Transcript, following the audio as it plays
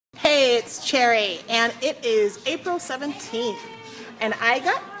it's Cherry, and it is April 17th, and I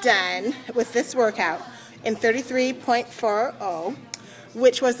got done with this workout in 33.40,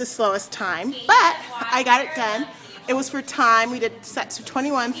 which was the slowest time, but I got it done. It was for time. We did sets of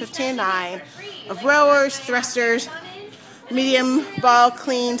 21, 15, and 9 of rowers, thrusters, medium ball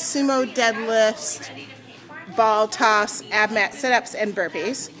clean, sumo deadlifts, ball toss, ab mat sit-ups, and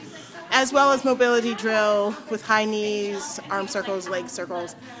burpees, as well as mobility drill with high knees, arm circles, leg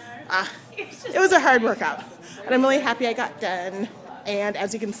circles. It was a hard workout, and I'm really happy I got done. And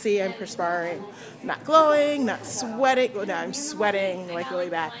as you can see, I'm perspiring, not glowing, not sweating. Well, no, I'm sweating like really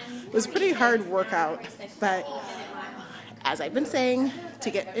bad. It was a pretty hard workout, but as I've been saying,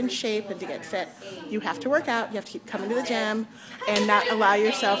 to get in shape and to get fit, you have to work out. You have to keep coming to the gym and not allow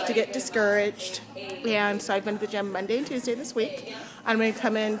yourself to get discouraged. And so I've been to the gym Monday and Tuesday this week. I'm going to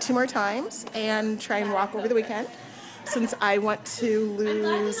come in 2 more times and try and walk over the weekend, since I want to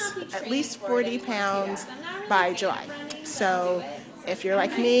lose at least 40 pounds by July. So if you're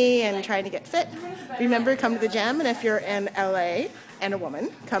like me and trying to get fit, remember, come to the gym. And if you're in LA and a woman,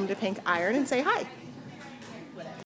 come to Pink Iron and say hi.